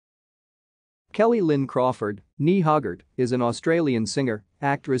Kellie Lynn Crawford, née Hoggart, is an Australian singer,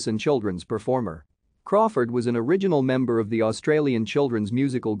 actress and children's performer. Crawford was an original member of the Australian children's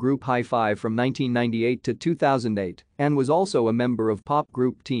musical group High Five from 1998 to 2008 and was also a member of pop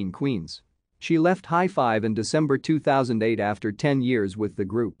group Teen Queens. She left High Five in December 2008 after 10 years with the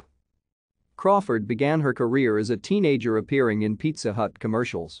group. Crawford began her career as a teenager appearing in Pizza Hut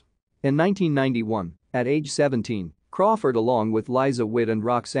commercials. In 1991, at age 17, Crawford along with Liza Witt and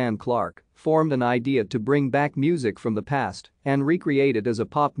Roxanne Clark formed an idea to bring back music from the past and recreate it as a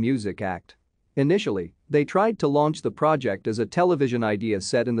pop music act. Initially, they tried to launch the project as a television idea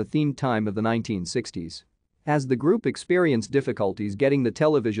set in the themed time of the 1960s. As the group experienced difficulties getting the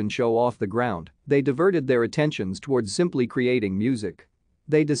television show off the ground, they diverted their attentions towards simply creating music.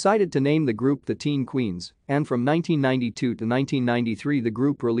 They decided to name the group the Teen Queens, and from 1992 to 1993 the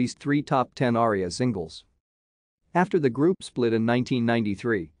group released 3 top 10 ARIA singles. After the group split in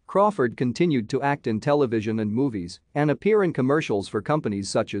 1993, Crawford continued to act in television and movies and appear in commercials for companies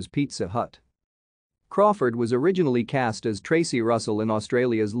such as Pizza Hut. Crawford was originally cast as Tracy Russell in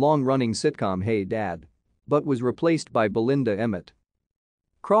Australia's long-running sitcom Hey Dad, but was replaced by Belinda Emmett.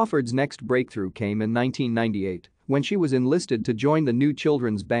 Crawford's next breakthrough came in 1998 when she was enlisted to join the new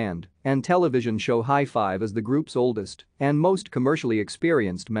children's band and television show High Five as the group's oldest and most commercially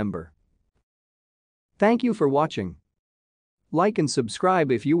experienced member. Thank you for watching. Like and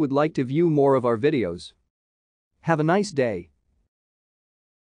subscribe if you would like to view more of our videos. Have a nice day.